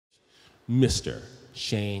Mr.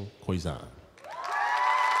 Shane Koyczan.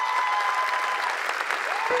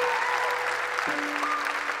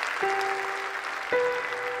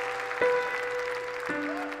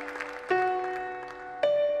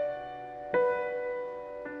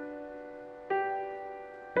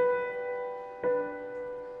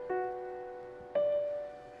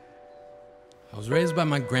 I was raised by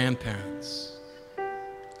my grandparents.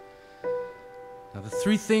 Now, the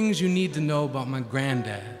three things you need to know about my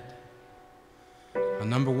granddad are: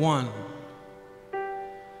 number one,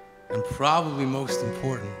 and probably most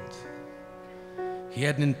important, he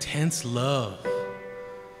had an intense love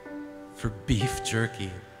for beef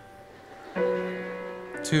jerky.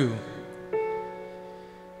 Two,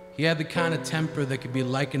 he had the kind of temper that could be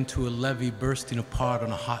likened to a levee bursting apart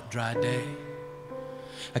on a hot, dry day.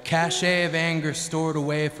 A cachet of anger stored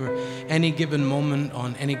away for any given moment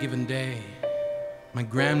on any given day. My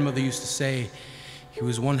grandmother used to say he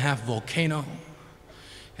was one half volcano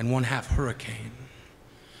and one half hurricane.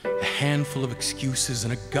 A handful of excuses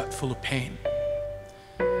and a gut full of pain.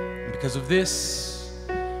 And because of this,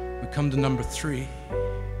 we come to number three.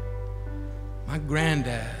 My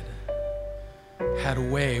granddad had a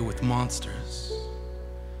way with monsters.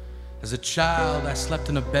 As a child, I slept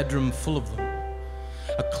in a bedroom full of them.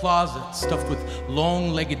 A closet stuffed with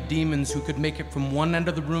long-legged demons who could make it from one end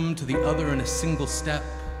of the room to the other in a single step.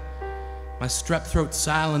 My strep-throat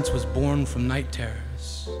silence was born from night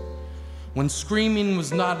terrors. When screaming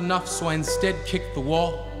was not enough, so I instead kicked the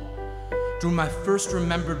wall. Drew my first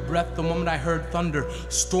remembered breath the moment I heard thunder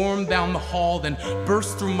storm down the hall, then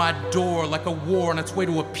burst through my door like a war on its way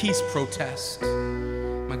to a peace protest.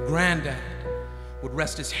 My granddad would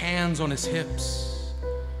rest his hands on his hips,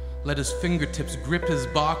 let his fingertips grip his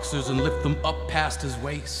boxers and lift them up past his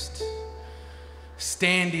waist.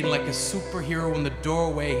 Standing like a superhero in the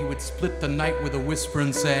doorway, he would split the night with a whisper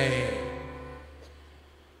and say,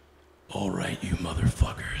 "All right, you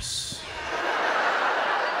motherfuckers.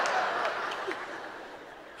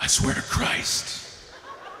 I swear to Christ,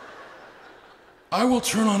 I will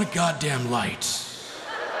turn on a goddamn light."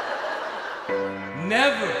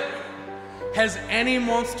 Never has any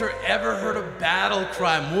monster ever heard a battle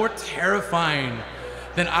cry more terrifying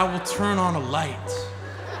than "I will turn on a light."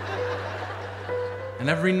 And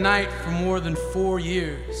every night for more than 4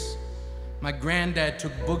 years, my granddad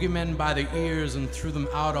took boogeymen by the ears and threw them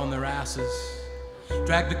out on their asses,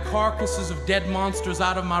 dragged the carcasses of dead monsters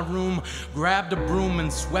out of my room, grabbed a broom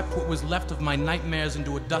and swept what was left of my nightmares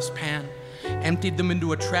into a dustpan, emptied them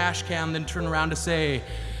into a trash can, then turned around to say,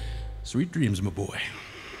 "Sweet dreams, my boy.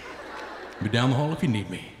 Be down the hall if you need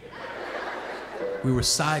me." We were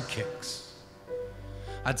sidekicks.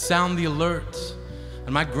 I'd sound the alert,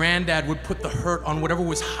 and my granddad would put the hurt on whatever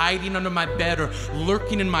was hiding under my bed or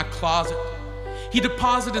lurking in my closet. He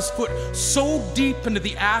deposited his foot so deep into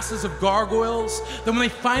the asses of gargoyles that when they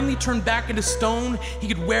finally turned back into stone, he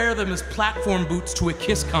could wear them as platform boots to a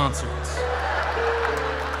Kiss concert.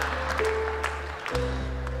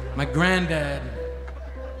 My granddad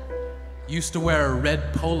used to wear a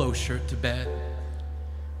red polo shirt to bed.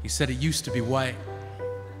 He said it used to be white.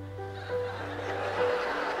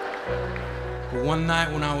 But one night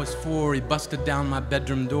when I was 4, he busted down my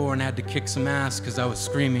bedroom door and had to kick some ass because I was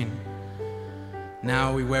screaming.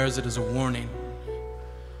 Now he wears it as a warning,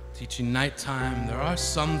 teaching nighttime there are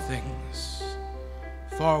some things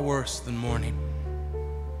far worse than morning.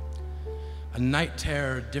 A night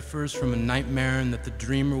terror differs from a nightmare in that the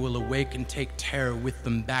dreamer will awake and take terror with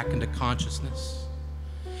them back into consciousness.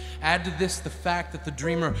 Add to this the fact that the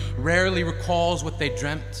dreamer rarely recalls what they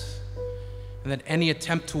dreamt, and that any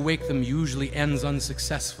attempt to wake them usually ends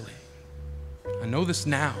unsuccessfully. I know this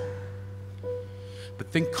now,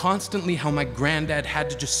 but think constantly how my granddad had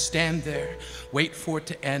to just stand there, wait for it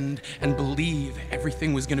to end, and believe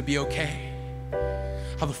everything was gonna be okay.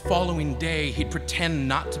 How the following day he'd pretend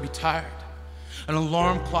not to be tired. An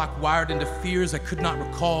alarm clock wired into fears I could not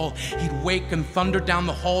recall. He'd wake and thunder down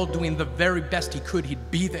the hall, doing the very best he could. He'd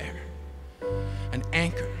be there. An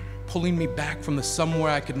anchor pulling me back from the somewhere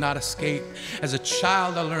I could not escape. As a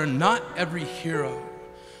child, I learned not every hero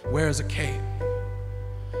wears a cape.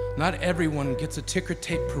 Not everyone gets a ticker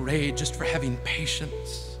tape parade just for having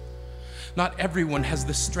patience. Not everyone has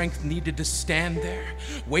the strength needed to stand there,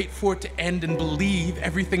 wait for it to end, and believe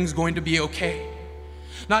everything's going to be okay.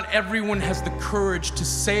 Not everyone has the courage to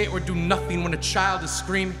say or do nothing when a child is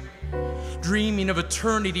screaming, dreaming of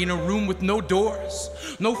eternity in a room with no doors,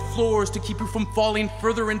 no floors to keep you from falling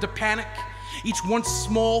further into panic. Each once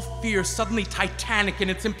small fear suddenly titanic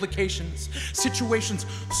in its implications, situations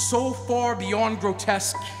so far beyond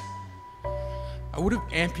grotesque. I would have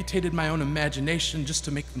amputated my own imagination just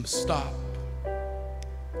to make them stop.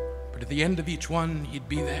 But at the end of each one, he'd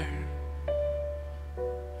be there.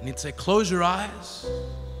 And he'd say, "Close your eyes.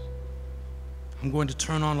 I'm going to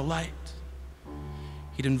turn on a light."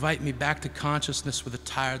 He'd invite me back to consciousness with a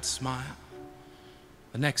tired smile.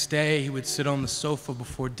 The next day, he would sit on the sofa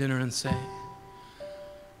before dinner and say,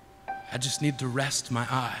 "I just need to rest my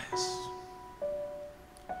eyes."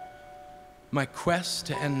 My quest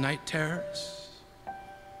to end night terrors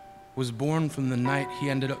was born from the night he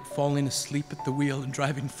ended up falling asleep at the wheel and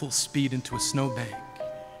driving full speed into a snowbank.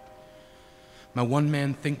 My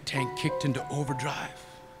one-man think tank kicked into overdrive.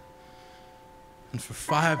 And for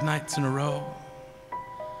 5 nights in a row,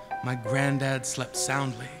 my granddad slept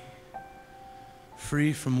soundly.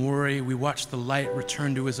 Free from worry, we watched the light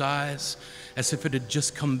return to his eyes as if it had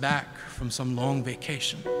just come back from some long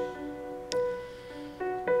vacation.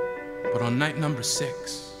 But on night number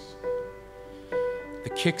 6, the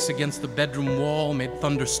kicks against the bedroom wall made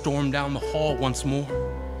thunder storm down the hall once more.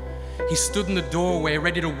 He stood in the doorway,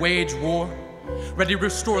 ready to wage war, ready to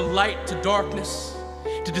restore light to darkness,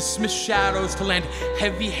 to dismiss shadows, to land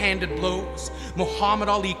heavy-handed blows, Muhammad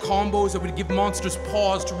Ali combos that would give monsters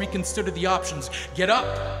pause to reconsider the options: get up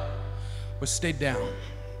or stay down.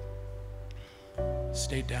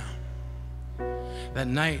 Stay down. That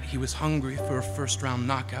night, he was hungry for a first-round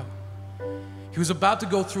knockout. He was about to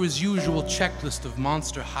go through his usual checklist of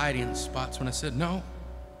monster hiding spots when I said, "No,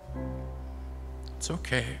 it's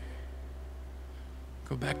okay.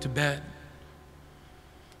 Go back to bed."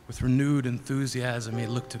 With renewed enthusiasm, he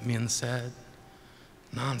looked at me and said,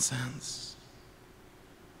 "Nonsense.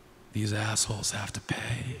 These assholes have to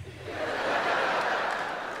pay."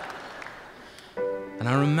 And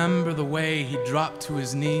I remember the way he dropped to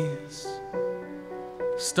his knees,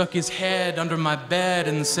 stuck his head under my bed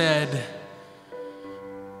and said,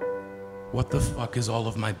 "What the fuck is all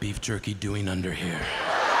of my beef jerky doing under here?"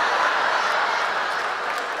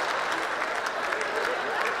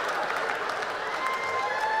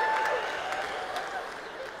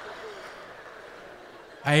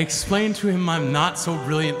 I explained to him my not so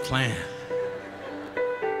brilliant plan.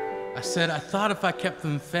 I said, "I thought if I kept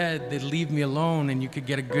them fed, they'd leave me alone and you could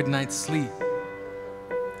get a good night's sleep."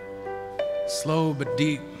 Slow but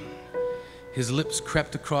deep, his lips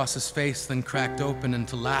crept across his face, then cracked open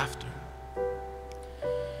into laughter.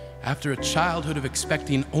 After a childhood of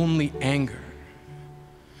expecting only anger,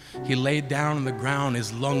 he laid down on the ground,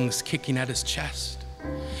 his lungs kicking at his chest.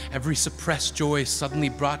 Every suppressed joy suddenly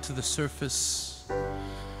brought to the surface.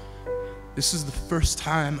 This is the first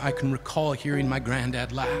time I can recall hearing my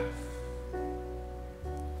granddad laugh.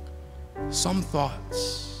 Some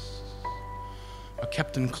thoughts are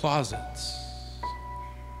kept in closets,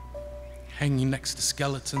 hanging next to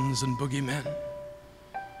skeletons and boogeymen.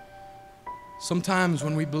 Sometimes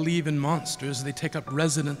when we believe in monsters, they take up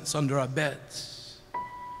residence under our beds.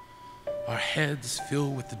 Our heads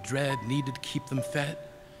fill with the dread needed to keep them fed.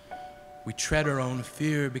 We tread our own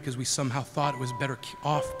fear because we somehow thought it was better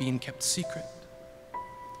off being kept secret.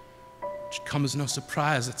 It should come as no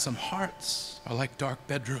surprise that some hearts are like dark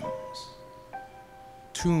bedrooms,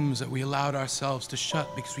 tombs that we allowed ourselves to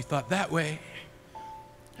shut because we thought that way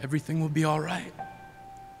everything will be all right.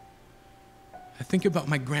 I think about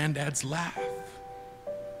my granddad's laugh.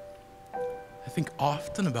 I think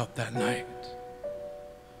often about that night,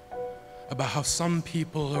 about how some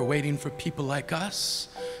people are waiting for people like us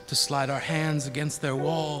to slide our hands against their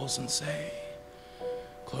walls and say,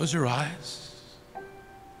 "Close your eyes.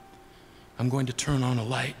 I'm going to turn on a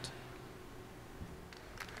light."